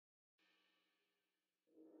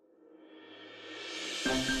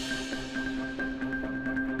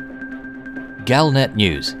Galnet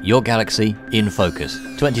News, your galaxy in focus,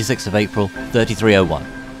 26th of April, 3301.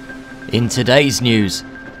 In today's news,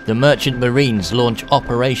 the Merchant Marines launch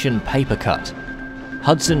Operation Papercut.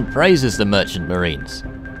 Hudson praises the Merchant Marines.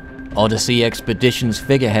 Odyssey expeditions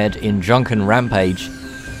Figurehead in Drunken Rampage.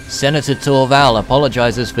 Senator Torval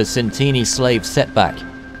apologizes for Synteini slave Setback.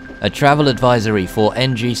 A travel advisory for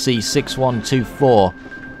NGC 6124.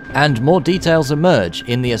 And more details emerge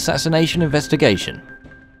in the Assassination investigation.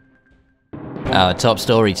 Our top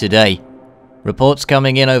story today. Reports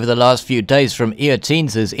coming in over the last few days from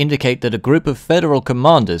Eotienses indicate that a group of federal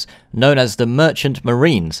commanders, known as the Merchant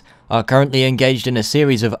Marines, are currently engaged in a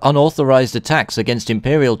series of unauthorized attacks against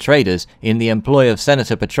Imperial traders in the employ of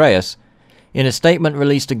Senator Petraeus. In a statement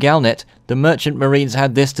released to Galnet, the Merchant Marines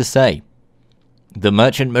had this to say. The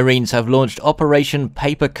Merchant Marines have launched Operation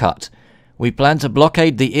Papercut. We plan to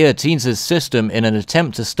blockade the Eotienses system in an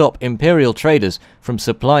attempt to stop Imperial traders from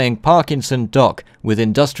supplying Parkinson Dock with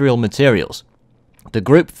industrial materials. The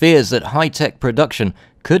group fears that high-tech production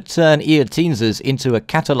could turn Eotienses into a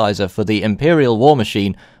catalyzer for the Imperial war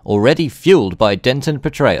machine already fueled by Denton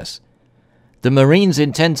Petraeus. The Marines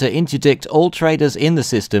intend to interdict all traders in the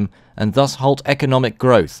system and thus halt economic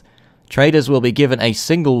growth. Traders will be given a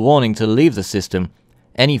single warning to leave the system.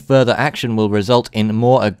 Any further action will result in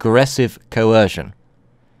more aggressive coercion.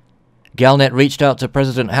 Galnet reached out to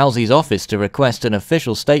President Halsey's office to request an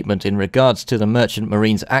official statement in regards to the Merchant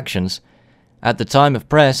Marines' actions. At the time of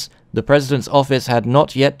press, the President's office had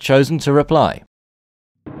not yet chosen to reply.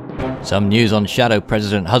 Some news on Shadow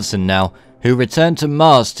President Hudson now, who returned to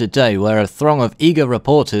Mars today, where a throng of eager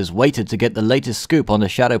reporters waited to get the latest scoop on the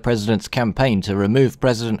Shadow President's campaign to remove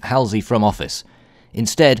President Halsey from office.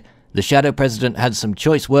 Instead, the Shadow President had some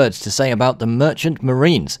choice words to say about the Merchant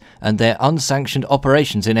Marines and their unsanctioned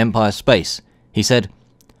operations in Empire space. He said,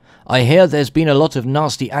 "I hear there's been a lot of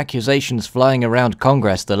nasty accusations flying around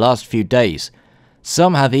Congress the last few days.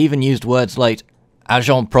 Some have even used words like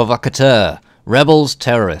agent provocateur, rebels,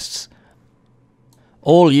 terrorists.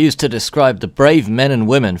 All used to describe the brave men and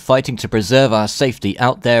women fighting to preserve our safety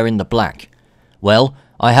out there in the black. Well,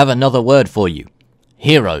 I have another word for you.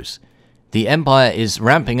 Heroes. The Empire is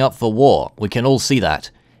ramping up for war, we can all see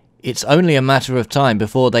that. It's only a matter of time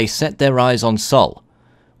before they set their eyes on Sol.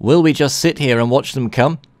 Will we just sit here and watch them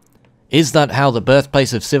come? Is that how the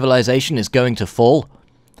birthplace of civilization is going to fall?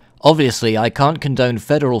 Obviously, I can't condone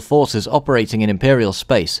federal forces operating in Imperial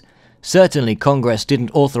space. Certainly Congress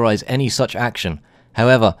didn't authorize any such action.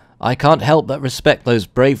 However, I can't help but respect those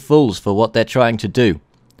brave fools for what they're trying to do.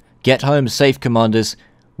 Get home safe, commanders.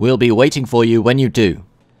 We'll be waiting for you when you do."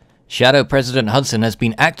 Shadow President Hudson has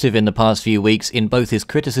been active in the past few weeks in both his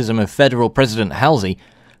criticism of Federal President Halsey,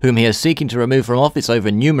 whom he is seeking to remove from office over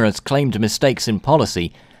numerous claimed mistakes in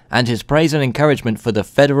policy, and his praise and encouragement for the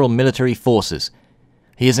federal military forces.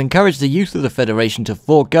 He has encouraged the youth of the Federation to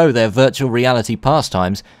forego their virtual reality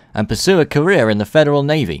pastimes and pursue a career in the Federal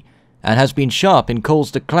Navy, and has been sharp in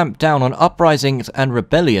calls to clamp down on uprisings and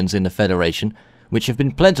rebellions in the Federation, which have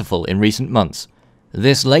been plentiful in recent months.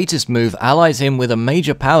 This latest move allies him with a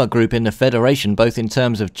major power group in the Federation both in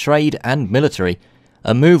terms of trade and military,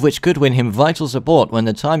 a move which could win him vital support when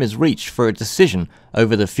the time is reached for a decision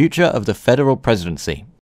over the future of the Federal Presidency.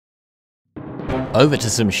 Over to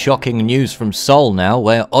some shocking news from Sol now,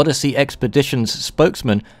 where Odyssey Expeditions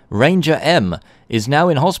spokesman Ranger M is now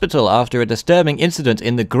in hospital after a disturbing incident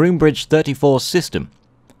in the Groombridge 34 system.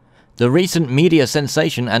 The recent media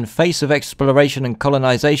sensation and face of exploration and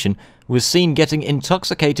colonization was seen getting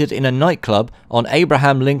intoxicated in a nightclub on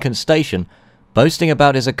Abraham Lincoln Station, boasting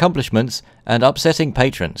about his accomplishments and upsetting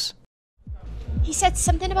patrons. He said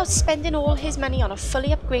something about spending all his money on a fully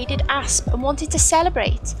upgraded ASP and wanted to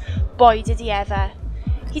celebrate. Boy, did he ever.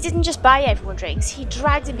 He didn't just buy everyone drinks, he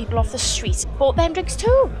dragged in people off the street, bought them drinks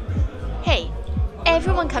too. Hey,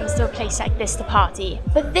 everyone comes to a place like this to party,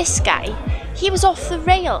 but this guy, he was off the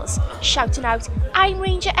rails, shouting out, "I'm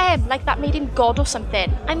Ranger M," like that made him God or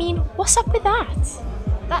something. I mean, what's up with that?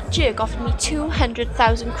 That jerk offered me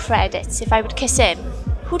 200,000 credits if I would kiss him.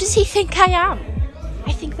 Who does he think I am?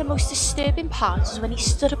 I think the most disturbing part was when he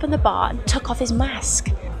stood up in the bar and took off his mask.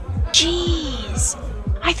 Jeez,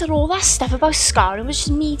 I thought all that stuff about scarring was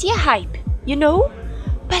just media hype, you know?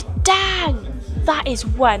 But dang, that is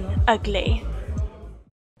one ugly.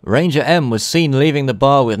 Ranger M was seen leaving the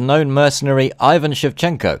bar with known mercenary Ivan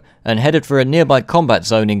Shevchenko and headed for a nearby combat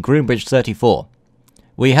zone in Groombridge 34.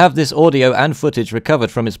 We have this audio and footage recovered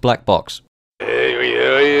from his black box.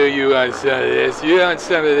 Hey, you want some of this? You want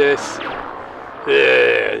some of this?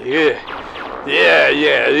 Yeah, here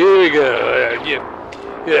we go.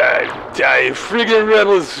 Yeah, die friggin'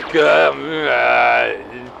 rebel scum.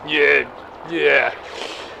 Yeah, Yeah.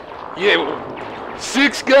 Yeah.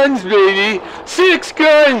 6 guns, baby. 6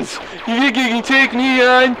 guns. You think you can take me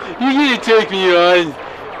on? You can't take me on.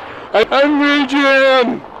 I'm Ranger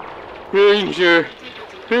M. Ranger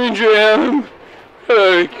M.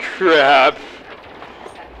 Oh, crap.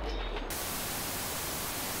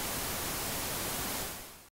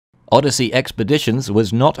 Odyssey Expeditions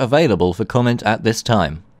was not available for comment at this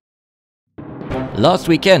time. Last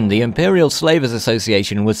weekend, the Imperial Slavers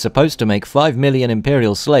Association was supposed to make 5 million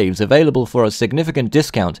Imperial slaves available for a significant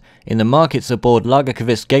discount in the markets aboard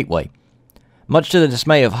Lagerkvist Gateway. Much to the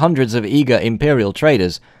dismay of hundreds of eager Imperial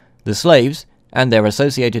traders, the slaves, and their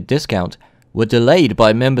associated discount, were delayed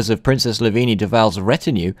by members of Princess Lavini Duval's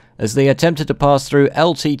retinue as they attempted to pass through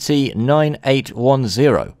LTT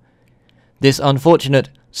 9810. This unfortunate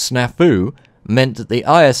snafu meant that the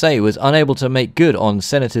ISA was unable to make good on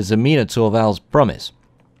Senator Zemina Torval's promise.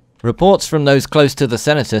 Reports from those close to the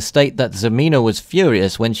senator state that Zemina was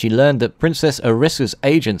furious when she learned that Princess Orissa's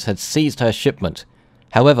agents had seized her shipment.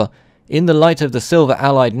 However, in the light of the Silver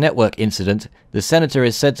Allied Network incident, the senator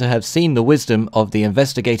is said to have seen the wisdom of the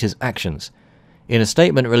investigators' actions. In a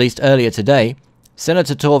statement released earlier today,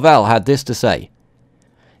 Senator Torval had this to say: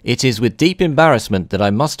 "It is with deep embarrassment that I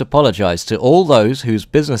must apologize to all those whose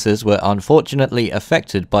businesses were unfortunately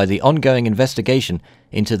affected by the ongoing investigation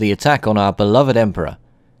into the attack on our beloved Emperor.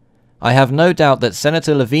 I have no doubt that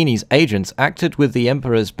Senator Lavini's agents acted with the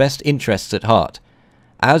Emperor's best interests at heart,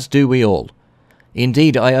 as do we all.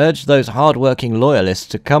 Indeed, I urge those hard-working loyalists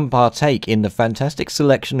to come partake in the fantastic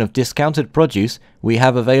selection of discounted produce we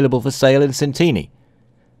have available for sale in Synteini.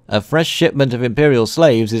 A fresh shipment of Imperial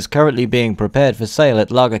slaves is currently being prepared for sale at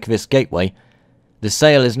Lagerkvist Gateway. The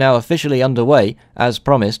sale is now officially underway, as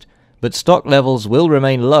promised, but stock levels will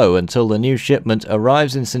remain low until the new shipment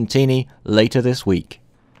arrives in Synteini later this week."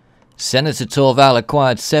 Senator Torval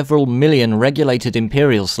acquired several million regulated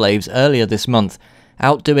Imperial slaves earlier this month,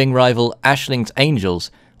 outdoing rival Ashling's Angels,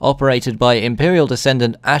 operated by Imperial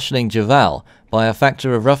descendant Ashling Javal, by a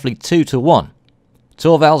factor of roughly 2 to 1.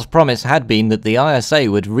 Torval's promise had been that the ISA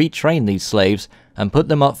would retrain these slaves and put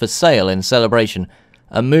them up for sale in celebration,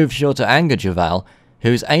 a move sure to anger Javal,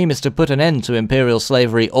 whose aim is to put an end to Imperial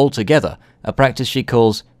slavery altogether, a practice she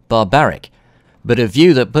calls barbaric, but a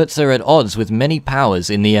view that puts her at odds with many powers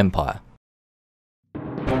in the Empire.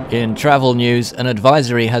 In travel news, an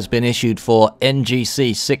advisory has been issued for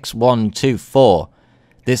NGC 6124.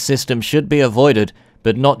 This system should be avoided,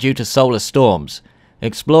 but not due to solar storms.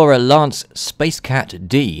 Explorer Lance Spacecat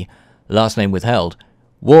D, last name withheld,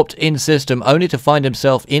 warped in system only to find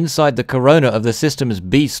himself inside the corona of the system's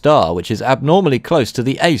B star, which is abnormally close to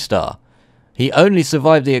the A star. He only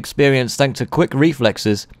survived the experience thanks to quick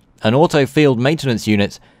reflexes, an auto-field maintenance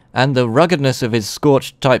unit, and the ruggedness of his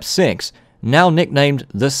scorched Type 6, now nicknamed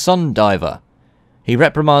the Sun Diver. He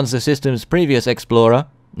reprimands the system's previous explorer,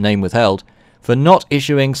 name withheld, for not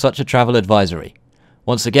issuing such a travel advisory.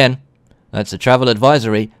 Once again, that's a travel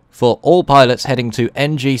advisory for all pilots heading to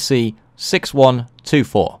NGC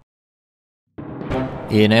 6124.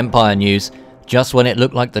 In Empire news, just when it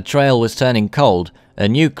looked like the trail was turning cold, a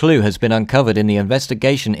new clue has been uncovered in the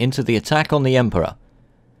investigation into the attack on the Emperor.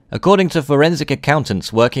 According to forensic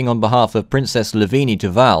accountants working on behalf of Princess Lavini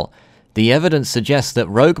Duval, the evidence suggests that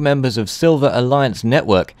rogue members of Silver Alliance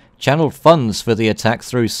Network channeled funds for the attack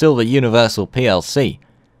through Silver Universal plc.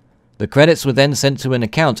 The credits were then sent to an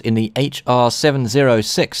account in the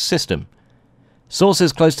HR706 system.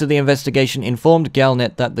 Sources close to the investigation informed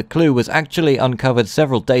Galnet that the clue was actually uncovered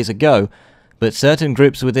several days ago, but certain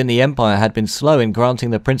groups within the Empire had been slow in granting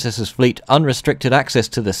the Princess's fleet unrestricted access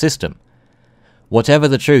to the system. Whatever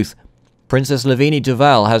the truth, Princess Lavini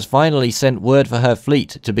Duval has finally sent word for her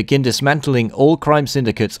fleet to begin dismantling all crime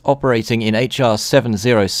syndicates operating in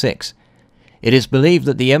HR706. It is believed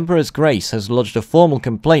that the Emperor's Grace has lodged a formal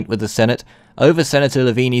complaint with the Senate over Senator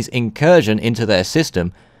Lavini's incursion into their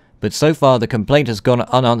system, but so far the complaint has gone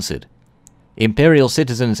unanswered. Imperial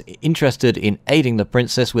citizens interested in aiding the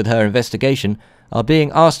Princess with her investigation are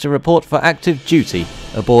being asked to report for active duty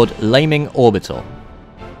aboard Laming Orbital.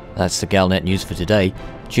 That's the Galnet news for today.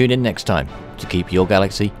 Tune in next time to keep your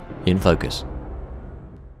galaxy in focus.